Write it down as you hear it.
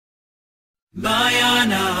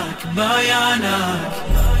بايعناك بايعناك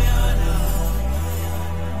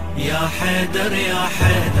يا حيدر يا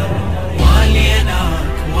حيدر،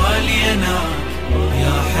 واليناك واليناك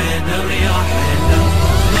يا حيدر يا حيدر،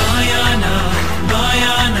 بايعناك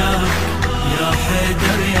بايعناك يا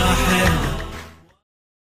حيدر يا حيدر.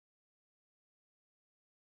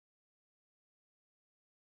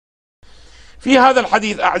 في هذا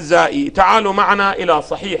الحديث أعزائي تعالوا معنا إلى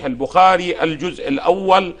صحيح البخاري الجزء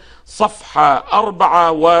الأول صفحة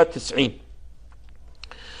 94.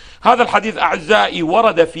 هذا الحديث أعزائي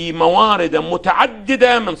ورد في موارد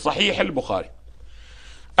متعددة من صحيح البخاري.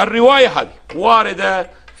 الرواية هذه واردة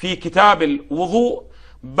في كتاب الوضوء،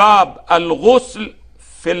 باب الغسل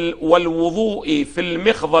والوضوء في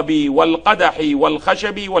المخضب والقدح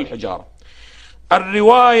والخشب والحجارة.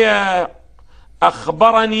 الرواية: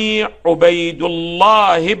 أخبرني عبيد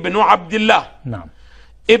الله بن عبد الله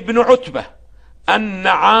ابن عتبة أن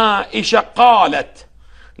عائشة قالت: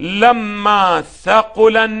 لما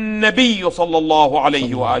ثقل النبي صلى الله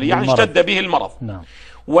عليه وآله، يعني اشتد به المرض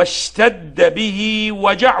واشتد به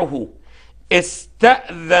وجعه،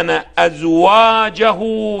 استأذن أزواجه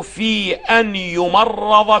في أن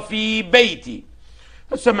يمرض في بيتي.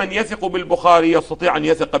 هسه من يثق بالبخاري يستطيع أن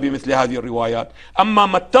يثق بمثل هذه الروايات، أما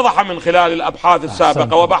ما اتضح من خلال الأبحاث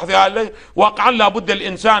السابقة وبحثها واقعا لا بد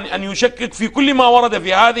الإنسان أن يشكك في كل ما ورد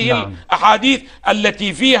في هذه الأحاديث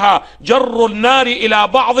التي فيها جر النار إلى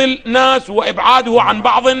بعض الناس وإبعاده عن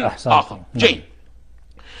بعض آخر. جيد.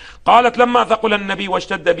 قالت: لما ثقل النبي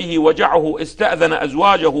واشتد به وجعه استأذن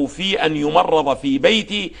أزواجه في أن يمرض في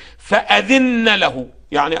بيتي فأذن له،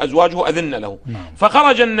 يعني أزواجه أذن له.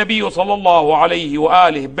 فخرج النبي صلى الله عليه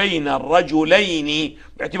وآله بين الرجلين،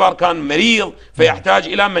 باعتبار كان مريض فيحتاج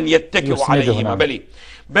إلى من يتكئ عليه، بلي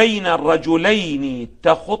بين الرجلين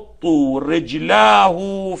تخط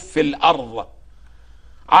رجلاه في الأرض.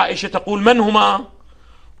 عائشة تقول: من هما؟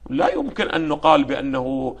 لا يمكن أن نقال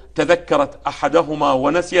بأنه تذكرت أحدهما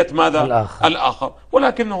ونسيت ماذا؟ الآخر،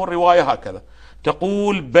 ولكنه الرواية هكذا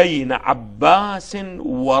تقول: بين عباس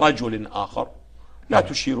ورجل آخر، لا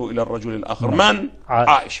تشير إلى الرجل الآخر. من؟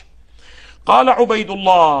 عائشة. قال عبيد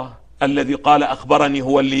الله الذي قال أخبرني،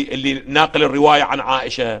 هو اللي ناقل الرواية عن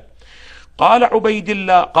عائشة. قال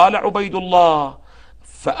عبيد الله: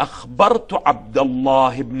 فأخبرت عبد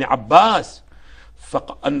الله بن عباس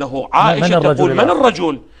أنه عائشة تقول: من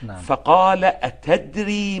الرجل؟ فقال: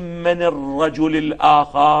 أتدري من الرجل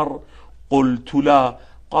الآخر؟ قلت: لا.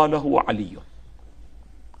 قال: هو علي.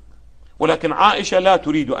 ولكن عائشة لا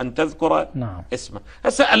تريد أن تذكر اسمه.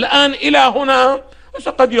 هسه الآن إلى هنا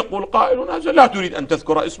قد يقول قائل: لا تريد أن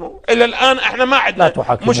تذكر اسمه، إلى الآن احنا ما عندنا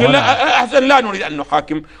أحسن لا نريد أن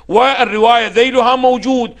نحاكم، والرواية ذيلها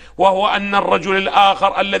موجود، وهو أن الرجل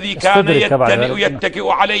الآخر الذي كان يتكئ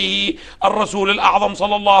عليه الرسول الأعظم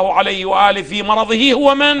صلى الله عليه وآله في مرضه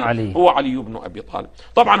هو من؟ هو علي بن أبي طالب.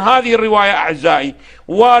 طبعا هذه الرواية أعزائي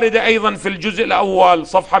واردة أيضا في الجزء الأول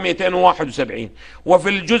صفحة 271، وفي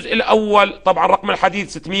الجزء الأول طبعا رقم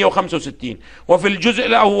الحديث 665، وفي الجزء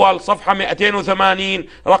الأول صفحة 280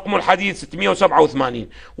 رقم الحديث 687،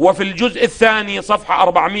 وفي الجزء الثاني صفحة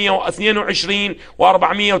 422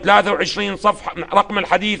 و423 صفحة رقم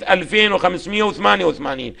الحديث 2588،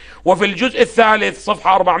 وفي الجزء الثالث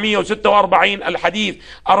صفحة 446 الحديث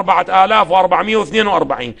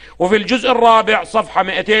 4442، وفي الجزء الرابع صفحة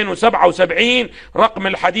 277 رقم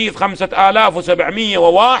الحديث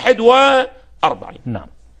 5741.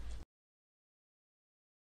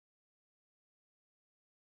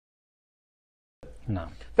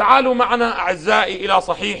 تعالوا معنا أعزائي إلى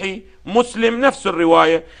صحيح مسلم، نفس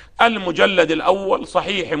الرواية، المجلد الأول،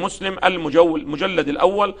 صحيح مسلم المجلد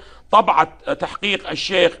الأول، طبعة تحقيق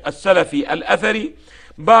الشيخ السلفي الأثري،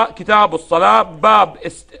 كتاب الصلاة،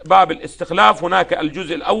 باب الاستخلاف، هناك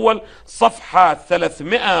الجزء الأول صفحة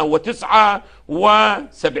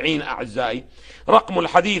 379 أعزائي، رقم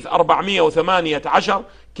الحديث 418،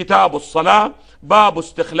 كتاب الصلاة، باب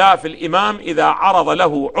استخلاف الإمام إذا عرض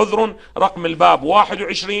له عذر، رقم الباب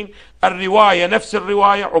 21. الرواية نفس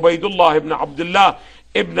الرواية، عبيد الله بن عبد الله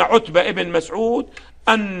ابن عتبة ابن مسعود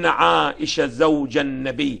أن عائشة زوج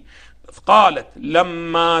النبي قالت: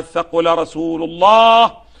 لما ثقل رسول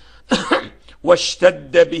الله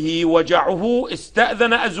واشتد به وجعه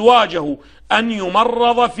استأذن أزواجه أن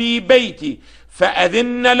يمرض في بيتي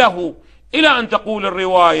فأذن له، إلى أن تقول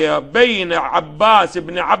الرواية: بين عباس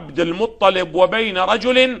بن عبد المطلب وبين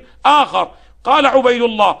رجل آخر. قال عبيد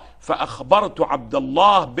الله: فأخبرت عبد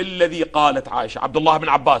الله بالذي قالت عائشة، عبد الله بن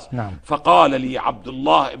عباس. فقال لي عبد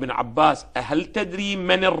الله بن عباس: أهل تدري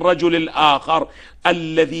من الرجل الآخر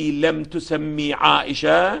الذي لم تسمي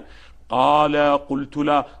عائشة؟ قال: قلت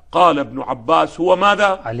لا. قال ابن عباس: هو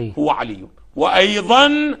ماذا؟ علي. هو علي.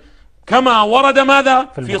 وأيضا كما ورد ماذا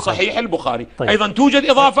في صحيح البخاري. طيب. أيضا توجد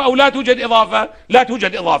إضافة أو لا توجد إضافة؟ لا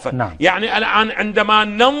توجد إضافة. نعم. يعني الآن عندما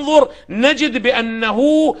ننظر نجد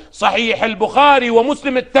بأنه صحيح البخاري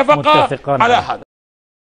ومسلم اتفقا على هذا.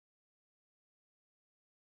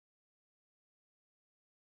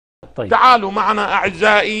 طيب. تعالوا معنا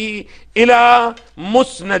أعزائي إلى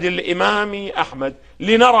مسند الإمام أحمد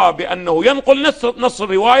لنرى بأنه ينقل نص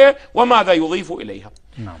الرواية وماذا يضيف إليها.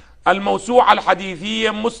 نعم. الموسوعة الحديثية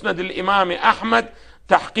مسند الإمام أحمد،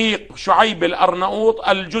 تحقيق شعيب الأرناؤوط،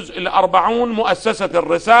 الجزء 40، مؤسسة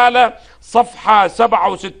الرسالة، صفحة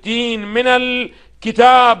 67 من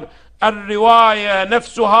الكتاب. الرواية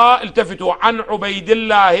نفسها، التفتوا، عن عبيد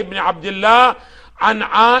الله بن عبد الله عن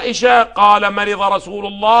عائشة قال: مرض رسول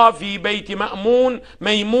الله في بيت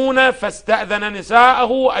ميمونة فاستأذن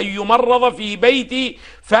نساءه أن يمرض في بيتي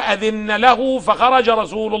فأذن له، فخرج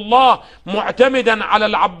رسول الله معتمدا على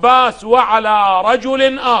العباس وعلى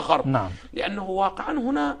رجل آخر. نعم. لأنه واقعا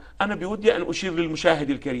هنا أنا بودي أن أشير للمشاهد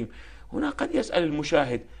الكريم، هنا قد يسأل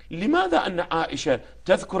المشاهد لماذا أن عائشة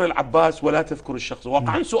تذكر العباس ولا تذكر الشخص؟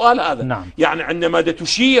 واقعا سؤال هذا. نعم. يعني عندما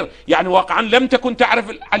تشير، يعني واقعا لم تكن تعرف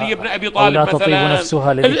علي بن أبي طالب لا مثلا، تطيب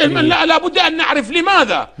نفسها لا بد أن نعرف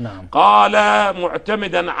لماذا. نعم. قال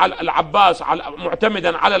معتمدا على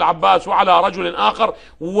العباس وعلى رجل آخر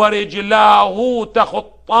ورجلاه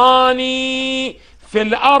تخطان في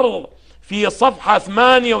الأرض، في صفحة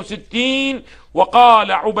 68.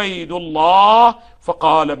 وقال عبيد الله: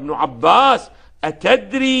 فقال ابن عباس: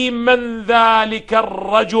 أتدري من ذلك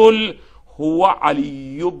الرجل؟ هو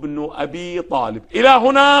علي بن أبي طالب. إلى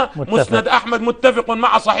هنا مسند أحمد متفق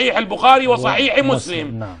مع صحيح البخاري وصحيح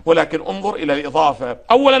مسلم. نعم. ولكن انظر إلى الإضافة.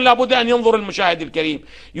 أولا لابد أن ينظر المشاهد الكريم،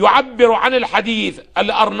 يعبر عن الحديث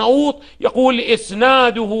الأرناؤوط، يقول: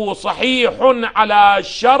 إسناده صحيح على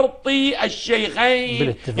شرط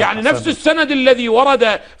الشيخين، يعني نفس السند الذي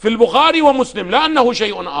ورد في البخاري ومسلم، لا أنه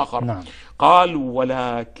شيء آخر. نعم. قال: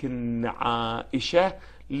 ولكن عائشة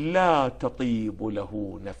لا تطيب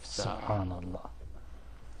له نفسا. سبحان الله.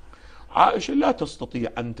 عائشة لا تستطيع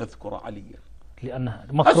أن تذكر عليا لأنها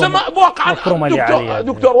واقعا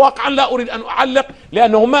دكتور واقعا لا أريد أن أعلق،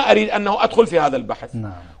 لأنه ما أريد أنه أدخل في هذا البحث.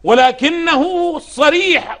 نعم. ولكنه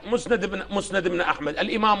صريح مسند ابن أحمد،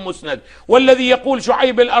 الإمام مسند، والذي يقول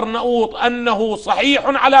شعيب الأرناؤوط أنه صحيح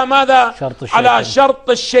على ماذا؟ على شرط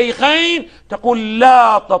الشيخين، تقول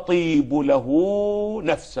لا تطيب له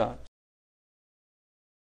نفسا.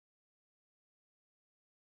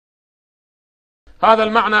 هذا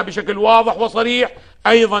المعنى بشكل واضح وصريح.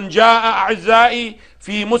 أيضا جاء أعزائي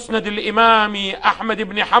في مسند الإمام أحمد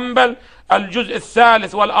بن حنبل، الجزء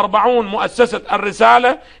 43، مؤسسة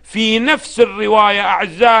الرسالة، في نفس الرواية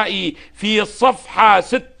أعزائي في الصفحة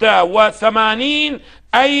 86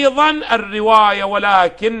 أيضا الرواية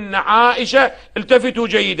ولكن عائشة. التفتوا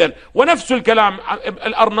جيدا، ونفس الكلام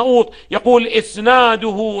الأرناؤوط يقول: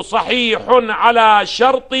 إسناده صحيح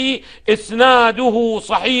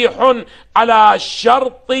على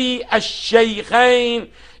شرط الشيخين،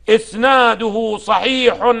 إسناده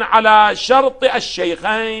صحيح على شرط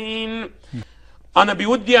الشيخين. أنا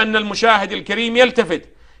بودي أن المشاهد الكريم يلتفت،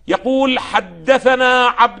 يقول: حدثنا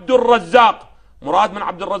عبد الرزاق. مراد من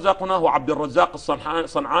عبد الرزاق هنا هو عبد الرزاق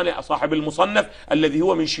الصنعاني صاحب المصنف الذي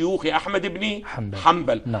هو من شيوخ أحمد بن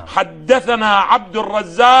حنبل. نعم. حدثنا عبد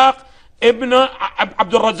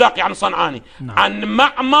الرزاق يعني صنعاني. نعم. عن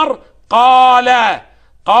معمر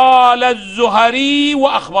قال الزهري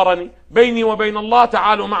وأخبرني. بيني وبين الله،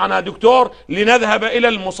 تعالوا معنا دكتور لنذهب إلى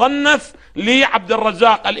المصنف لعبد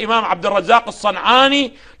الرزاق، الإمام عبد الرزاق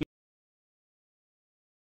الصنعاني،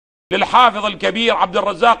 للحافظ الكبير عبد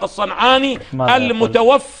الرزاق الصنعاني،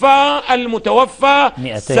 المتوفى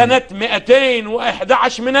سنة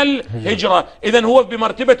 211 من الهجرة. إذن هو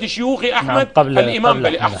بمرتبة شيوخ أحمد. نعم. الإمام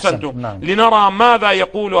بل أحسنتم. نعم. لنرى ماذا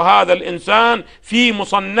يقول هذا الإنسان في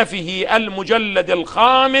مصنفه المجلد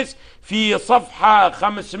 5 في صفحة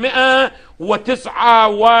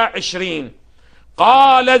 529.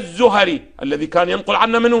 قال الزهري الذي كان ينقل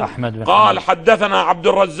عنا منه، قال: حدثنا عبد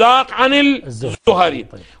الرزاق عن الزهري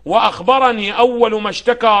وأخبرني أول ما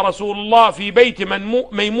اشتكى رسول الله في بيت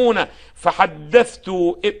ميمونة فحدثت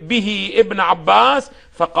به ابن عباس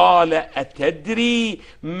فقال: أتدري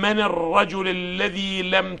من الرجل الذي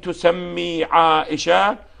لم تسمي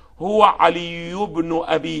عائشة؟ هو علي بن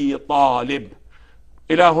أبي طالب.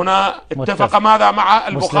 إلى هنا اتفق ماذا مع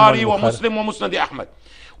البخاري ومسلم ومسند أحمد.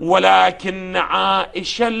 ولكن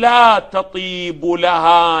عائشة لا تطيب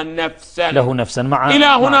له نفسا إلى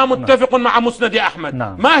هنا متفق مع مسند أحمد.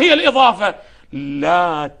 نعم. ما هي الإضافة؟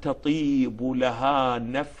 لا تطيب لها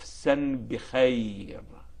نفسا بخير.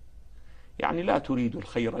 يعني لا تريد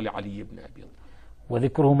الخير لعلي بن أبي طالب،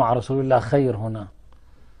 وذكره مع رسول الله خير هنا،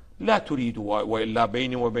 لا تريد. وإلا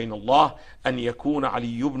بيني وبين الله أن يكون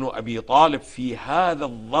علي بن أبي طالب في هذا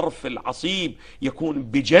الظرف العصيب يكون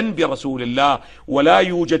بجنب رسول الله ولا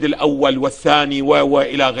يوجد الأول والثاني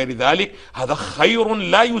وإلى غير ذلك، هذا خير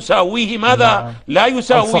لا يساويه ماذا؟ لا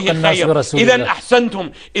يساويه خير. إذا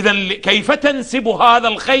أحسنتم، إذا كيف تنسب هذا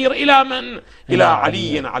الخير إلى من؟ إلى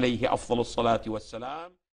علي عليه أفضل الصلاة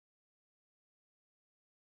والسلام.